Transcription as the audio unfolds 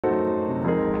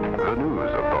The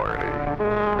News Authority,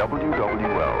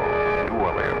 WWL, New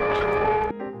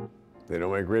Orleans. They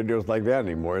don't make radios like that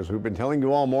anymore. As we've been telling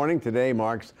you all morning, today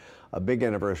marks a big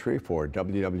anniversary for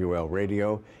WWL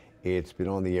Radio. It's been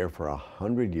on the air for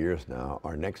 100 years now.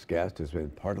 Our next guest has been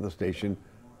part of the station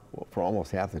for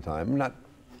almost half the time, not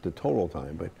the total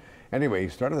time, but anyway, he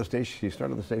started the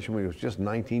station when he was just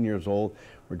 19 years old.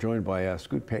 We're joined by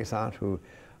Scoot Pesant, who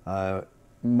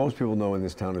most people know in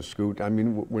this town as Scoot. I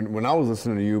mean, when I was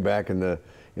listening to you back in the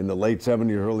late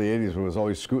 70s, early 80s, it was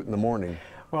always Scoot in the morning.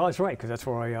 Well, that's right, because that's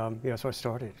where that's where I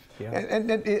started. Yeah.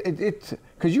 And it's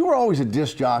because you were always a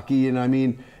disc jockey, and I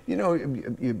mean, you know,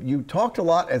 you talked a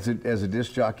lot as a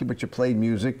disc jockey, but you played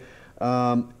music.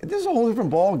 This is a whole different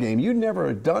ball game. You'd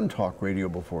never done talk radio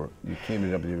before you came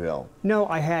to WWL. No,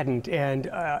 I hadn't, and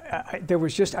there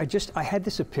was I had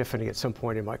this epiphany at some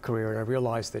point in my career, and I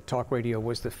realized that talk radio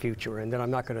was the future, and that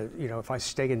I'm not going to, you know, if I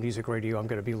stay in music radio, I'm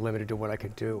going to be limited to what I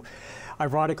can do.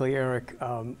 Ironically, Eric,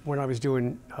 when I was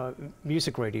doing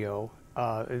music radio,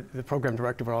 the program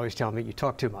director would always tell me, you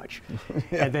talk too much.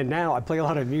 Yeah. And then now I play a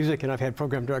lot of music, and I've had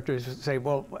program directors say,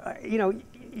 well, you know,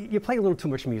 you play a little too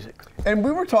much music. And we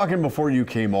were talking before you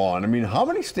came on. I mean, how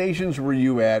many stations were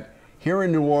you at here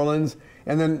in New Orleans?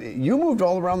 And then you moved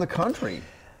all around the country.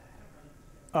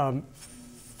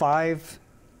 Five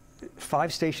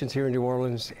stations here in New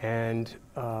Orleans, and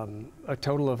a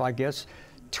total of, I guess,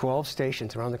 12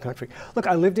 stations around the country. Look,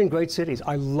 I lived in great cities.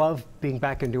 I love being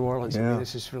back in New Orleans. Yeah. I mean,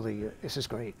 this is really, this is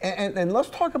great. And let's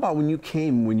talk about when you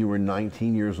came when you were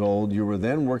 19 years old. You were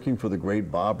then working for the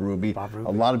great Bob Ruby. Bob Ruby.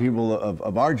 A lot of people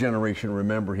of our generation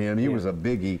remember him. He was a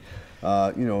biggie.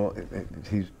 You know,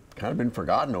 he's kind of been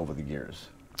forgotten over the years.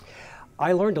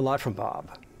 I learned a lot from Bob.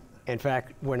 In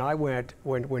fact, when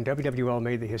WWL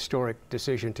made the historic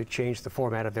decision to change the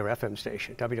format of their FM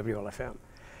station, WWL FM,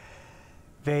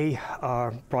 they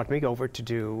brought me over to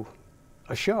do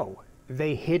a show.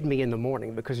 They hid me in the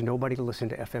morning because nobody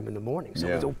listened to FM in the morning. So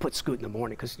they'll put Scoot in the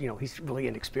morning because, you know, he's really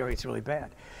inexperienced, really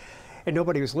bad. And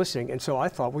nobody was listening. And so I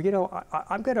thought, well, you know,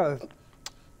 I'm gonna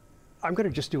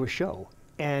just do a show.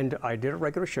 And I did a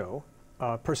regular show,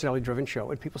 personality-driven show,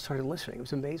 and people started listening. It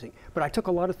was amazing. But I took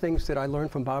a lot of things that I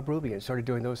learned from Bob Ruby and started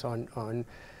doing those on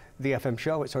the FM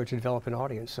show. It started to develop an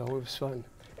audience, so it was fun.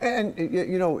 And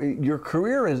you know, your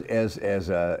career as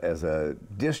a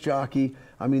disc jockey,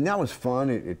 I mean, that was fun.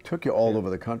 It took you all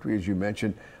over the country, as you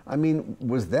mentioned. I mean,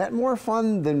 was that more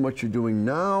fun than what you're doing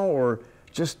now, or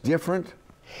just different?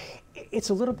 It's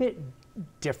a little bit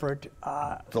different.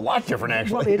 It's a lot different,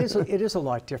 actually. Well, it is a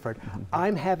lot different.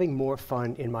 I'm having more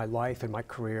fun in my life and my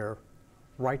career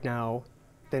right now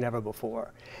than ever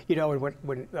before. You know,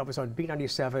 when I was on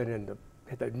B97 and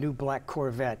the new black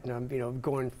Corvette, and I'm, you know,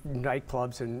 going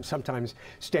nightclubs and sometimes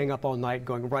staying up all night,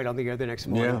 going right on the air the next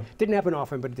morning. Yeah. Didn't happen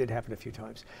often, but it did happen a few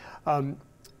times.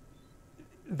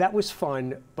 That was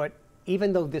fun, but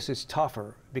even though this is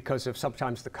tougher because of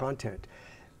sometimes the content,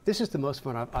 this is the most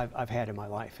fun I've had in my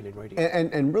life and in radio.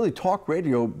 And really, talk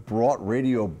radio brought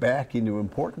radio back into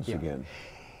importance again.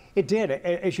 It did.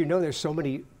 As you know, there's so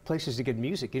many places to get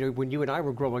music. You know, when you and I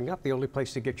were growing up, the only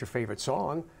place to get your favorite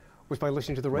song was by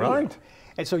listening to the radio. Right.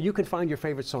 And so you can find your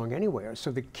favorite song anywhere. So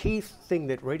the key thing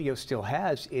that radio still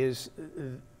has is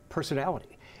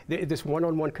personality, this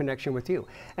one-on-one connection with you.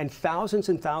 And thousands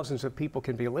of people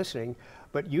can be listening,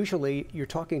 but usually you're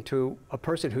talking to a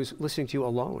person who's listening to you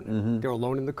alone. Mm-hmm. They're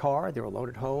alone in the car, they're alone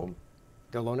at home,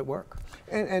 they're alone at work.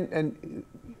 And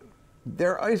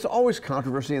there is always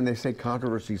controversy, and they say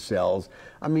controversy sells.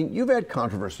 I mean, you've had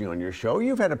controversy on your show.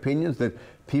 You've had opinions that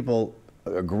people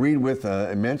agreed with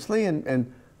immensely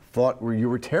and thought you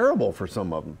were terrible for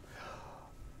some of them.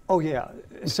 Oh yeah,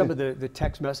 some of the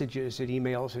text messages and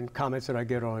emails and comments that I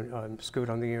get on Scoot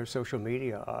on the air, social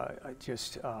media,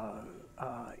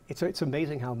 it's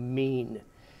amazing how mean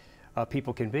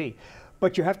people can be.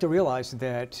 But you have to realize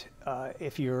that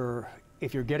if you're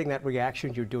getting that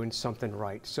reaction, you're doing something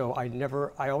right. So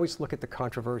I always look at the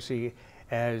controversy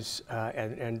as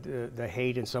and the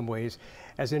hate in some ways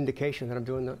as an indication that I'm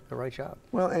doing the right job.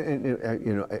 Well, and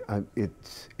you know,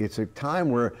 it's a time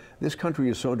where this country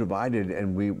is so divided,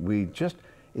 and we just,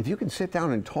 if you can sit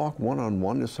down and talk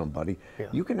one-on-one to somebody,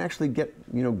 you can actually get,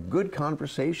 you know, good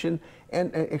conversation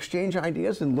and exchange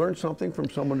ideas and learn something from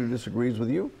someone who disagrees with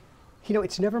you. You know,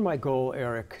 it's never my goal,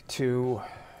 Eric, to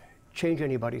change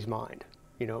anybody's mind.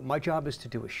 You know, my job is to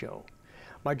do a show.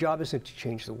 My job isn't to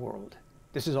change the world.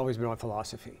 This has always been my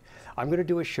philosophy. I'm going to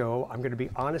do a show, I'm going to be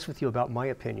honest with you about my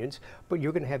opinions, but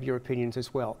you're going to have your opinions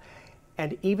as well.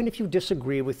 And even if you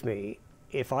disagree with me,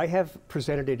 if I have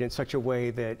presented it in such a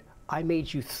way that I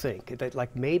made you think that,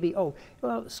 like, maybe, oh,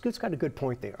 well, Scoot's got a good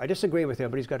point there. I disagree with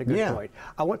him, but he's got a good point.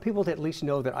 I want people to at least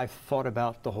know that I've thought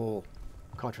about the whole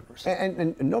controversy.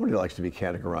 And nobody likes to be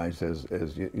categorized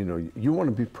as you know, you want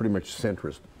to be pretty much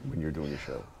centrist when you're doing a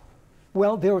show.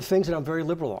 Well, there are things that I'm very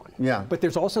liberal on. Yeah. But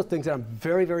there's also things that I'm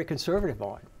very, very conservative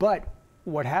on. But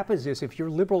what happens is if you're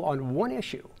liberal on one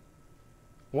issue,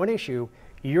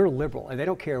 you're liberal, and they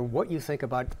don't care what you think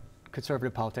about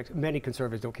conservative politics. Many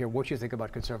conservatives don't care what you think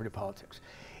about conservative politics.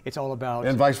 It's all about...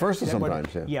 And vice versa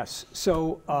sometimes, yeah. Yes.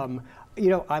 So, you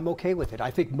know, I'm okay with it.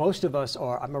 I think most of us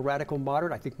are, I'm a radical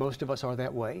moderate, I think most of us are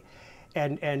that way.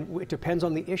 And it depends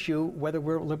on the issue whether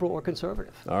we're liberal or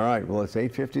conservative. All right, well, it's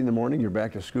 8:50 in the morning. You're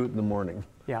back to Scoot in the morning.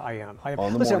 Yeah, I am.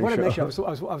 On the Listen, I morning want to mention, show.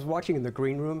 I was watching in the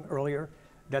green room earlier.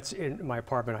 That's in my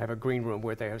apartment. I have a green room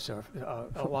where they have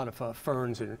a lot of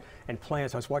ferns and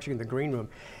plants. I was watching in the green room,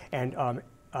 and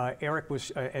Eric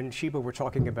was and Sheba were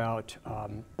talking about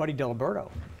Buddy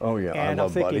Diliberto. Oh yeah, and I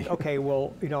love I'm thinking, Buddy. okay,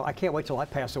 well, you know, I can't wait till I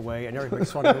pass away, and Eric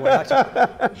makes fun of the way I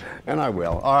talk. And I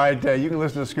will. All right, you can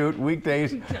listen to Scoot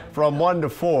weekdays from 1 to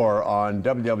 4 on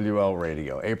WWL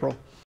Radio. April?